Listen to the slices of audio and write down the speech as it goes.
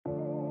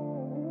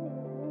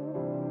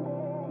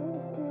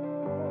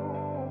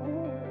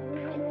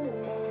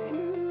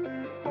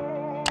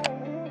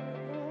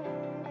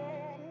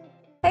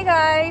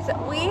Hi guys,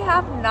 we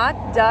have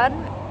not done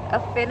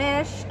a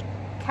finished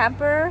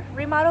camper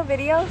remodel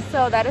video,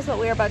 so that is what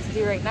we're about to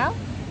do right now.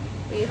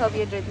 We hope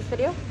you enjoyed this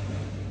video.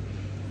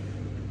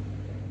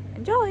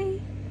 Enjoy!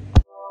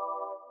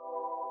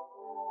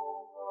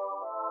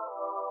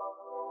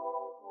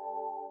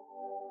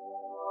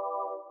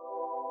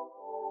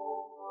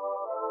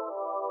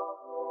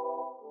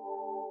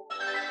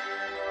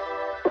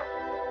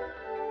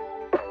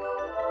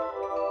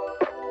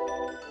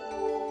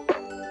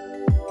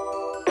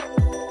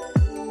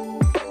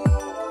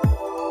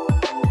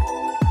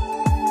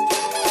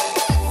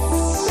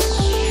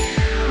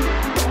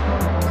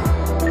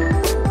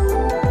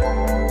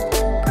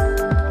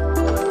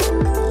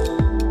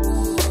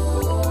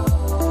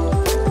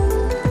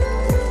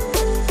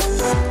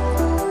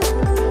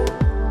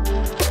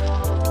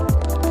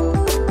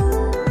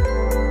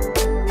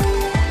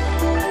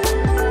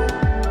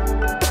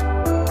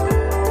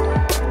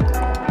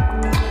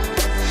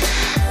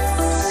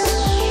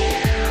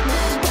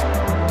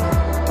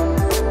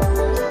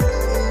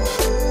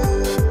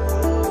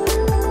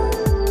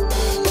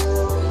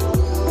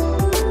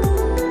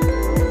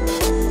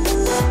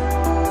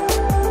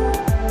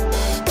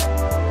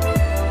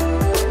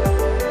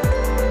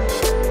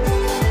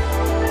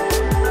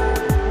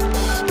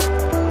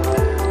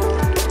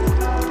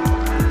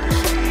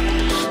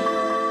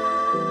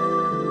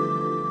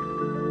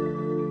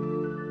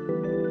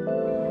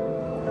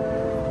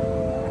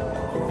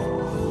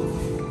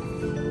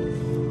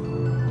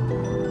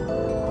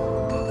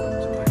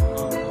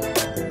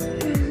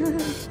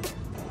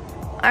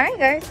 Alright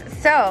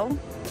guys, so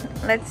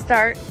let's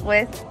start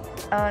with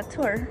a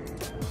tour.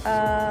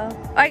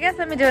 I guess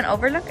let me do an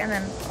overlook and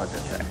then I'll do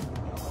a tour.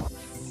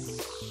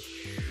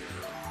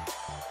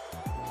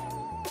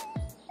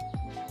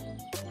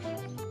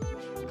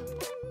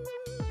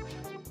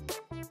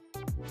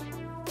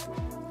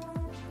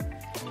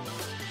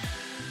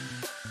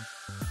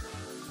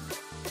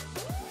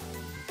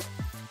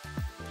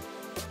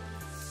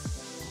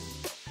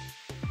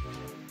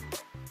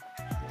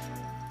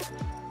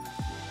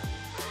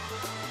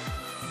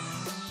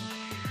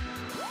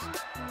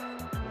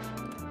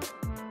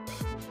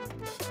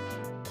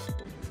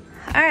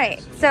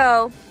 Alright,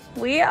 so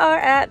we are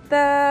at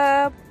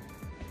the...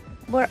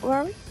 Where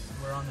are we?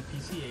 We're on the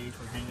PCH.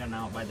 We're hanging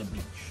out by the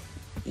beach.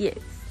 Yes.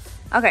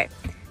 Okay,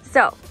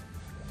 so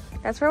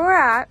that's where we're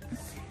at.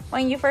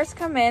 When you first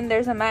come in,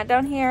 there's a mat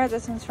down here.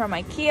 This one's from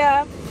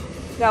IKEA.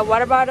 We got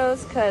water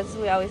bottles because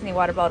we always need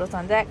water bottles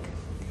on deck.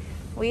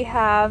 We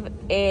have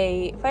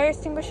a fire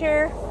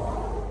extinguisher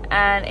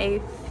and a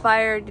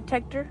fire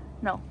detector.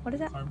 No, what is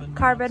that?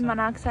 Carbon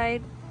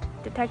monoxide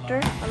detector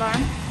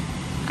alarm.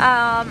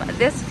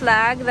 This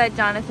flag that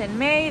Jonathan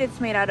made,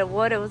 it's made out of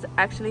wood. It was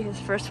actually his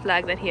first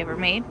flag that he ever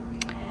made.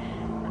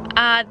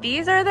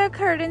 These are the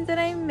curtains that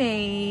I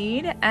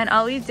made, and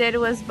all we did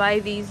was buy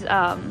these,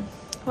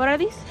 what are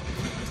these?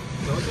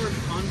 Those are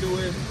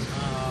conduit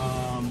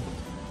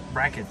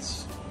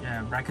brackets.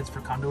 Yeah, brackets for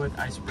conduit.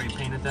 I spray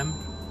painted them.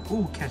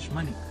 Ooh, catch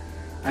money.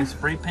 I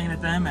spray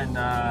painted them and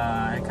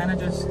it kind of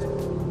just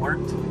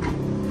worked.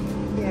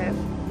 Yeah.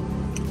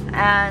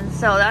 And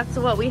so that's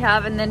what we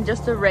have, and then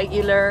just a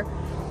regular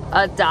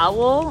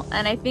dowel,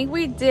 and I think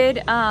we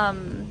did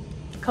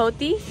coat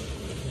these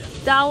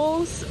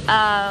dowels,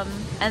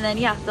 and then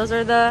yeah, those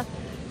are the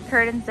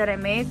curtains that I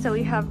made. So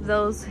we have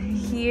those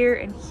here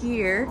and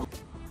here.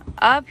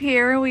 Up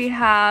here we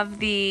have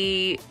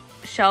the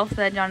shelf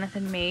that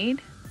Jonathan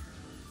made,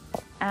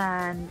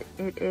 and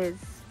it is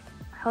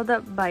held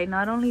up by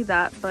not only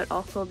that but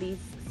also these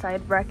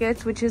side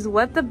brackets, which is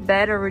what the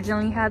bed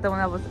originally had, the one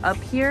that was up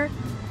here.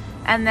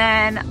 And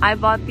then I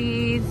bought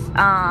these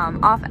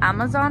off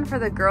Amazon for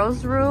the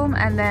girls' room,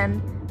 and then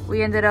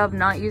we ended up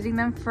not using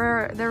them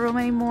for their room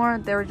anymore.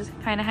 They were just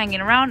kind of hanging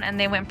around and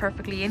they went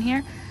perfectly in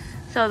here.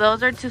 So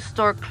those are to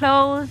store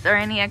clothes or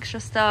any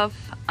extra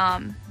stuff.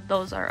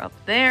 Those are up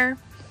there.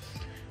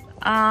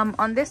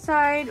 On this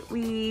side,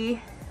 we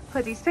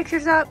put these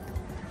pictures up.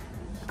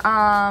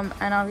 And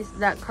obviously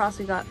that cross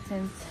we got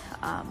since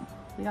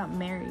we got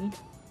married.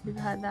 We've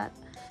had that.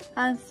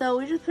 And so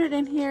we just put it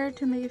in here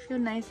to make it feel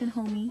nice and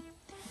homey.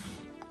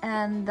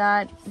 And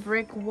that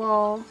brick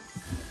wall,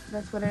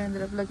 that's what it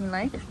ended up looking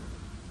like.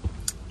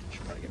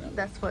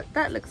 That's what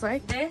that looks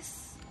like.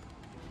 This,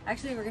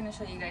 actually we're gonna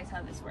show you guys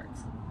how this works.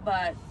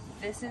 But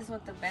this is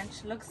what the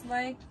bench looks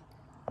like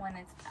when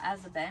it's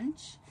as a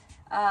bench.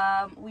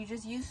 We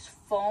just used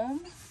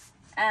foam,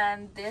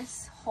 and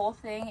this whole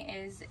thing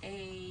is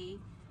a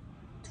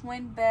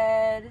twin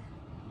bed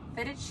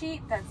fitted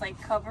sheet that's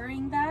like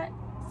covering that.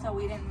 So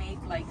we didn't make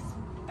like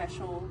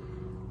special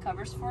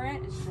covers for it.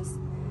 It's just,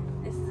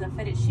 this is a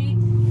fitted sheet.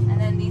 And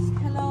then these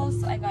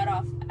pillows I got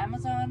off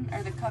Amazon,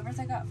 or the covers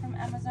I got from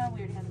Amazon. We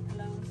already have the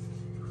pillows.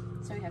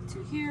 So we have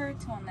two here,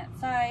 two on that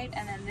side.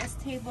 And then this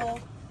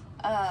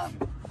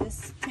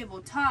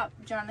tabletop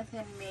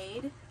Jonathan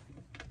made.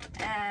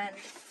 And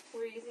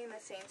we're using the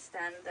same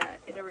stand that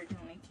it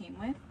originally came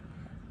with.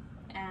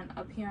 And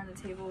up here on the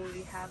table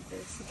we have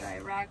this dry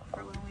rack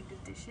for when we do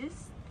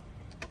dishes.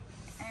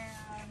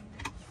 And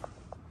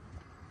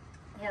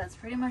yeah, that's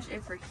pretty much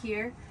it for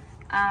here.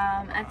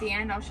 At the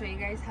end, I'll show you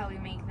guys how we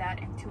make that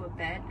into a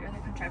bed, or the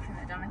contraption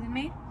that Jonathan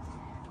made.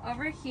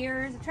 Over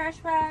here is a trash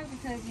bag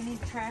because you need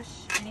trash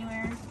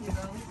anywhere you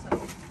go.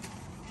 So,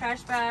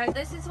 trash bag.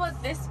 This is what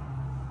this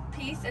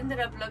piece ended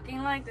up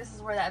looking like. This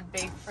is where that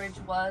big fridge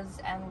was,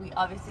 and we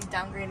obviously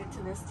downgraded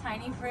to this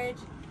tiny fridge.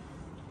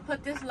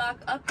 Put this lock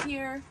up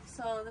here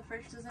so the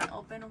fridge doesn't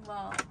open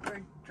while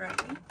we're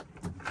driving.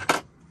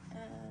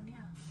 And yeah,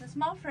 it's a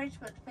small fridge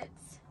but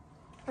fits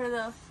for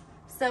the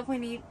stuff we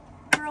need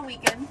for a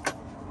weekend.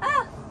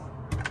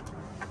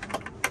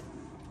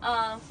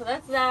 So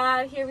that's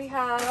that. Here we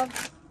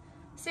have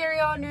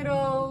cereal,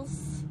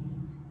 noodles,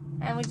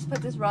 and we just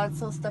put this rod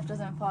so stuff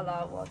doesn't fall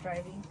out while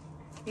driving.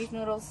 These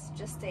noodles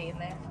just stay in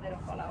there, they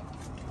don't fall out.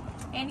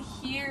 And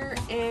here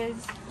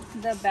is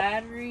the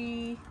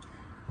battery,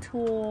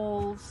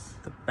 tools,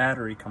 the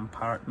battery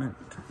compartment.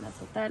 That's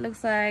what that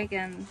looks like.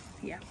 And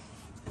yeah,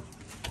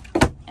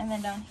 and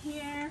then down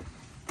here,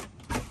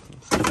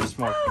 so just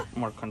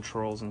more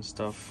controls and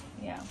stuff.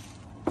 Yeah,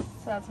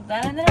 so that's what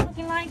that ended up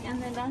looking like. And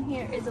then down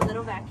here is a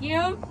little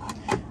vacuum.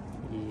 Yeah.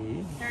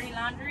 Dirty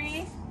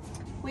laundry.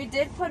 We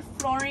did put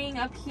flooring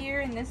up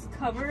here in this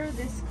cover.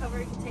 This cover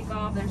you can take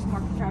off. There's more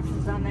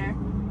contraptions down there.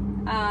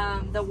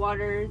 The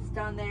water's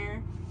down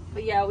there.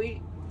 But yeah,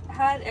 we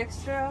had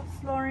extra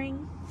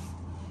flooring.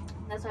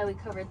 That's why we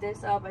covered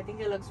this up. I think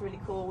it looks really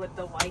cool with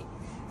the white.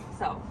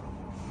 So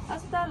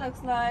that's what that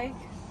looks like.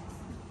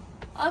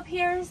 Up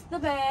here's the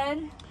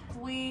bed.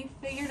 We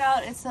figured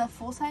out it's a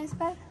full-size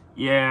bed.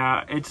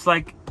 Yeah, it's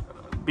like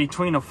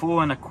between a full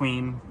and a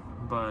queen,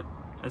 but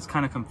it's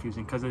kind of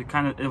confusing because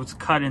it was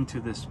cut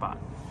into this spot.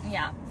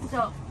 Yeah,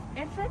 so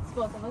it fits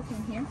both of us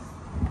in here.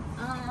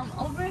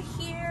 Over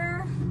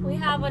here we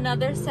have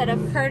another set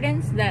of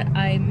curtains that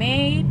I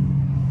made.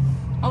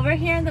 Over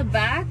here in the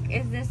back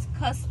is this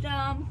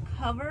custom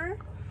cover,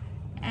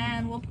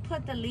 and we'll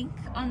put the link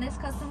on this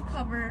custom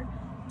cover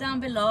down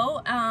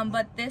below.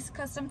 But this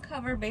custom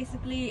cover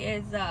basically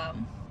is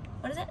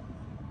what is it?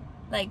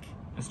 Like,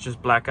 it's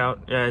just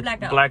blackout. Yeah, it's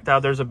blacked out. Blacked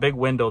out. There's a big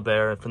window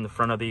there from the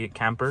front of the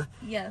camper.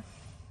 Yes.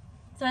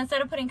 So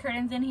instead of putting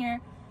curtains in here,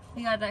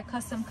 we got that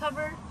custom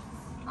cover.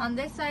 On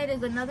this side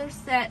is another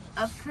set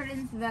of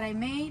curtains that I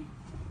made.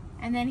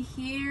 And then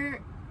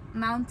here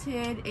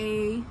mounted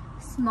a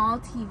small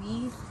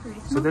TV. It's pretty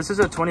small. So this is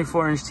a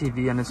 24-inch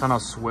TV and it's on a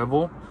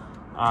swivel.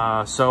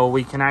 So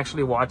we can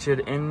actually watch it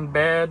in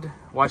bed,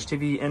 watch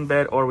TV in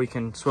bed, or we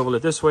can swivel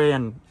it this way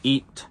and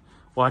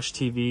watch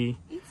TV,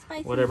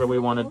 whatever we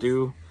want to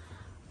do.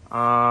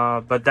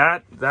 But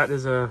that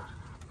is a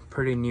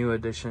pretty new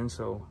addition,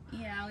 so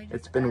yeah,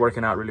 it's been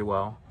working out really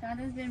well. Dad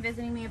has been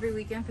visiting me every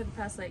weekend for the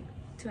past like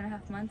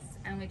 2.5 months,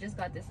 and we just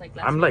got this like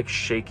last I'm week. Like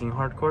shaking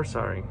hardcore.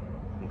 Sorry,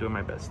 I'm doing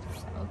my best.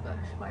 Oh gosh,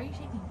 why are you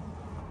shaking?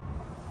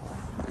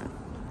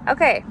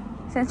 Okay,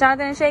 since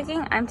Jonathan is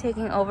shaking, I'm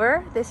taking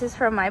over. This is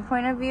from my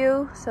point of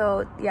view.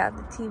 So yeah,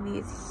 the TV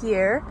is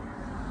here.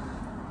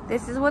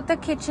 This is what the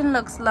kitchen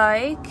looks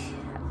like.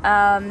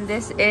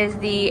 This is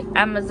the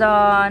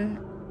Amazon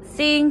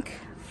sink,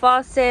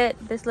 faucet.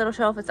 This little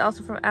shelf is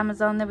also from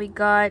Amazon. Then we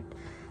got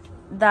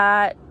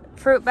that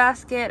fruit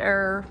basket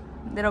or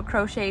little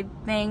crochet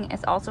thing.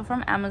 It's also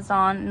from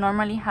Amazon.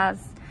 Normally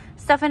has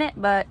stuff in it,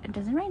 but it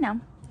doesn't right now.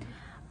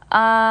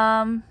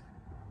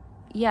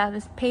 Yeah,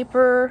 this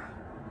paper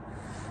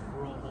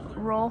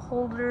roll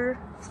holder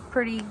is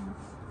pretty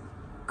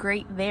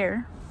great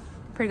there.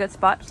 Pretty good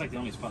spot. It's like the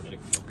only spot that it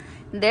can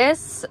go.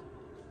 This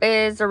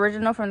is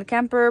original from the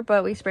camper,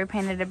 but we spray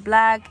painted it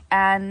black,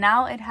 and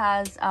now it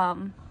has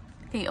can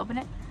you open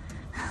it?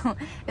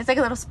 It's like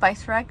a little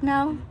spice rack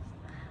now,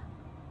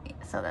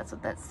 so that's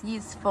what that's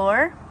used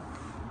for.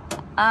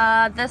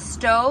 The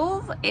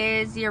stove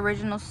is the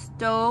original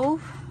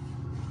stove.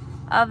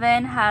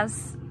 Oven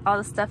has all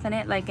the stuff in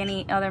it like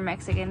any other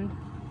Mexican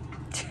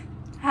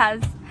has.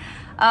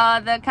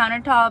 The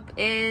countertop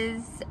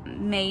is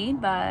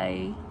made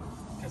by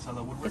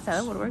Casella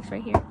Woodworks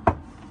right here.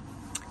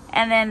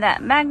 And then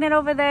that magnet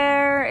over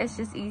there, it's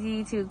just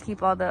easy to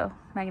keep all the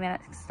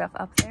magnetic stuff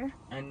up there.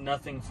 And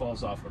nothing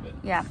falls off of it.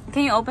 Yeah.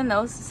 Can you open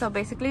those? So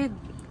basically,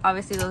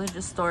 obviously those are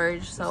just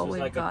storage. So we've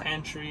like got a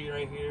pantry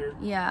right here.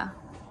 Yeah.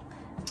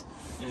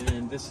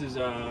 And this is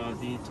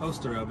the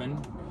toaster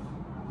oven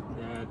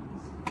that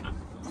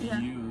we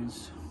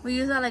use. We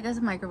use that like as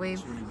a microwave.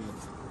 It's really good.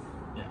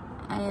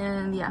 Yeah.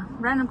 And yeah,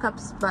 random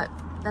cups, but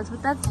that's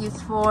what that's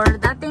used for.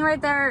 That thing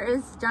right there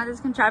is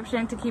Jonathan's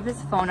contraption to keep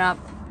his phone up.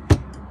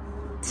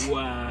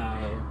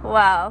 Wow.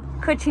 Wow.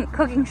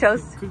 Cooking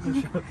shows.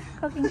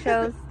 Cooking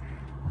shows.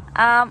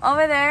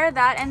 Over there,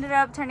 that ended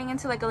up turning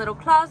into like a little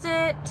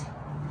closet,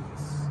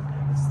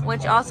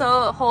 which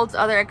also holds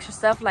other extra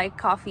stuff like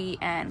coffee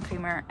and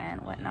creamer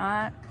and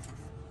whatnot.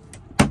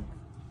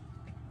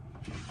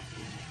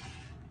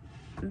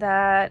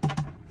 That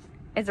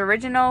is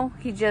original.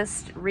 He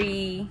just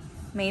remade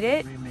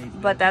it,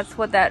 but that's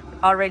what that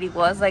already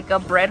was, like a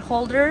bread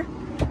holder.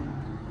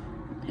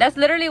 That's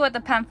literally what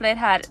the pamphlet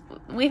had.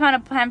 We found a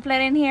pamphlet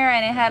in here,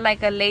 and it had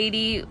like a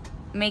lady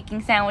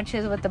making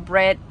sandwiches with the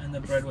bread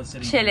And the bread was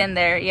sitting chilling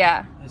there.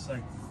 Yeah. It's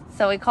like,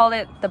 so we call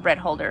it the bread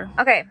holder.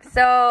 Okay,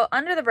 so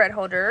under the bread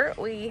holder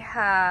we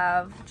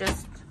have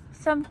just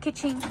some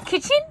kitchen.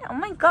 Oh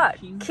my god,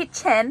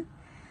 kitchen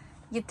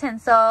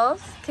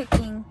utensils,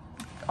 cooking.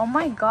 Oh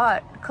my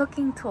god,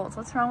 cooking tools.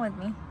 What's wrong with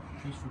me?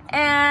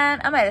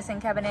 And a medicine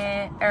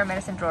cabinet, or a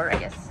medicine drawer, I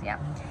guess. Yeah.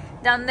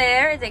 Down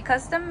there is a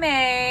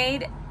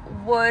custom-made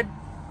wood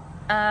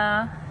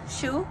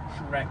shoe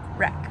rack.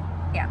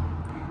 Yeah,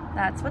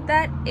 that's what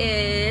that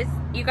is.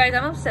 You guys,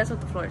 I'm obsessed with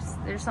the floors.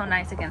 They're so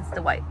nice against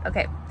the white.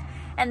 Okay,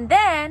 and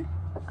then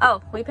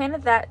we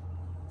painted that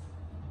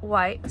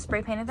white,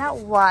 spray painted that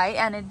white,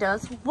 and it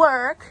does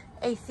work.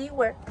 AC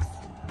works.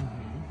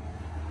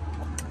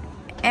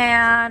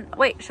 And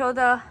wait, show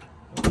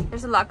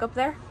there's a lock up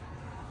there.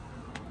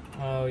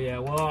 Oh yeah,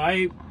 well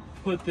I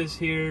put this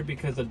here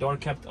because the door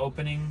kept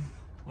opening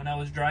when I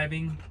was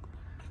driving.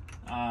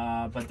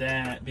 But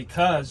then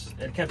because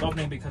it kept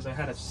opening because I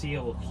had a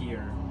seal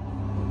here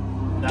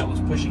that was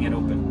pushing it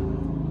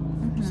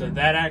open. So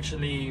that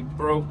actually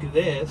broke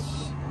this.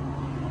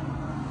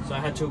 So I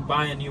had to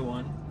buy a new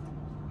one.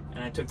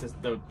 And I took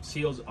the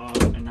seals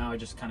off, and now it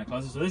just kind of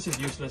closes. So this is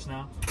useless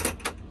now.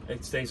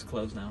 It stays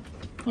closed now.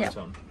 Yeah.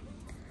 So.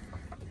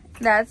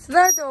 That's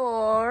the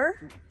door.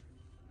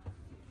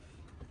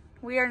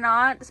 We are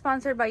not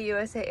sponsored by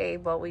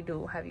USAA, but we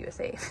do have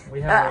USA.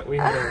 We have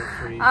a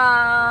free.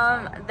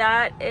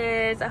 That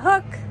is a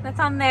hook that's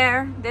on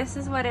there. This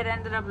is what it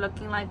ended up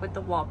looking like with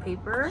the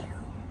wallpaper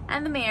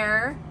and the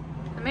mirror.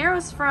 The mirror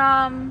was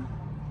from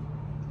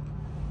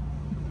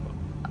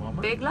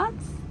Walmart? Big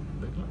Lots.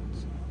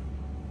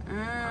 I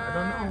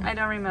don't know. I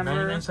don't remember.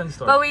 99-cent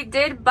store. But we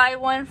did buy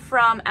one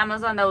from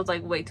Amazon that was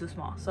like way too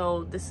small.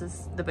 So this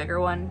is the bigger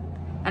one,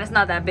 and it's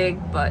not that big,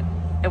 but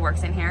it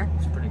works in here.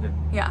 It's pretty good.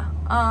 Yeah.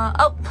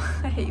 Oh,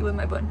 I hit you with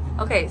my bun.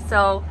 Okay,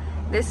 so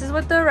this is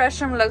what the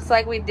restroom looks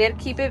like. We did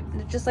keep it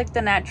just like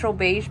the natural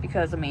beige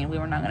because, I mean, we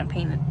were not going to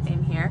paint it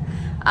in here.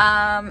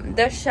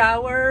 The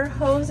shower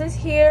hose is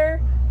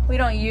here. We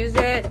don't use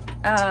it.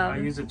 I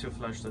use it to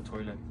flush the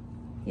toilet.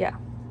 Yeah,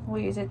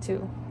 we use it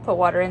to put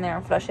water in there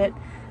and flush it.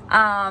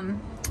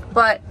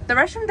 But the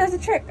restroom does the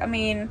trick. I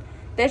mean,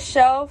 this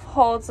shelf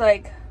holds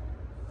like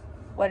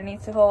what it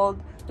needs to hold.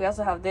 We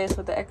also have this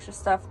with the extra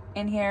stuff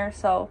in here.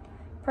 So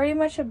pretty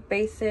much a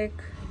basic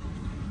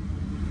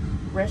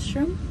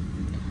restroom.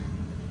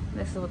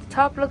 This is what the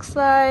top looks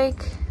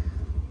like.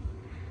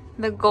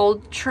 The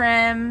gold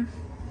trim.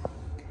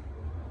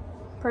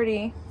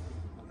 Pretty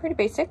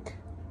basic.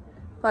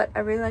 But I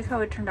really like how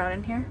it turned out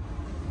in here.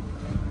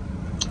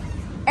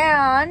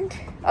 And,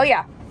 oh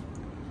yeah.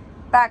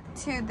 Back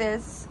to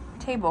this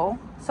table.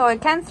 So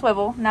it can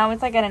swivel. Now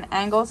it's like at an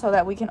angle so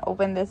that we can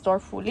open this door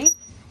fully.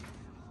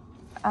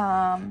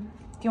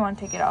 Do you want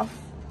to take it off?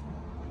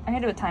 I'm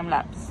gonna do a time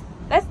lapse.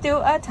 Let's do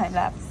a time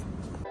lapse.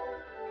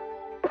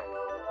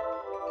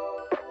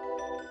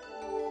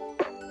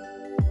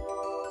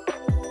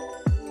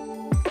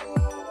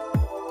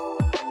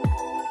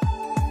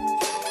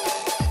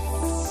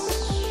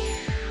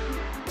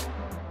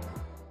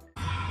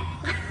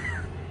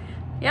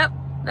 Yep,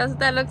 that's what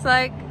that looks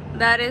like.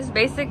 That is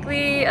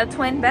basically a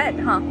twin bed,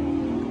 huh?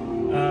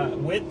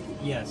 Width,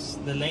 yes.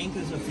 The length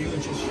is a few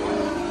inches short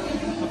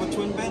of a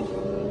twin bed.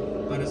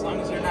 But as long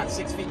as you're not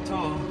 6 feet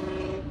tall,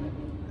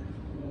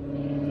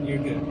 you're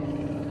good.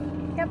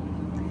 Yep.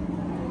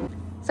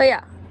 So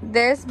yeah,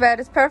 this bed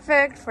is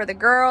perfect for the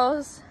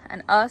girls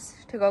and us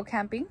to go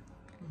camping.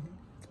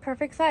 It's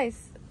perfect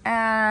size.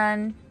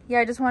 And yeah,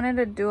 I just wanted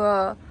to do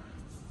a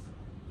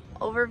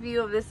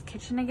overview of this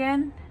kitchen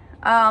again.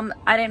 I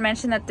didn't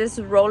mention that this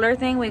roller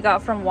thing we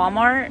got from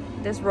Walmart,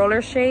 this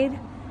roller shade.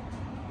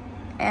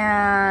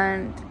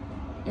 And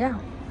yeah,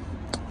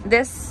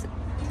 this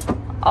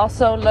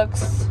also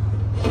looks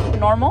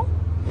normal.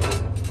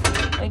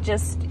 We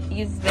just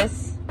use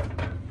this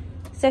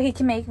so he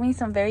can make me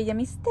some very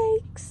yummy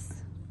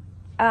steaks.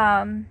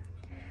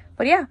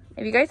 But yeah,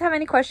 if you guys have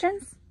any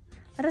questions,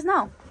 let us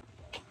know.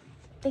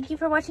 Thank you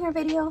for watching our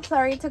video.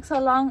 Sorry it took so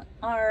long.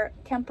 Our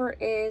camper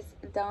is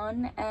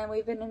done and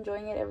we've been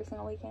enjoying it every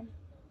single weekend.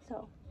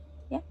 So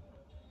yeah,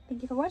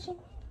 thank you for watching.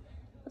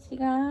 We'll see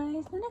you guys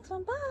in the next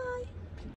one. Bye.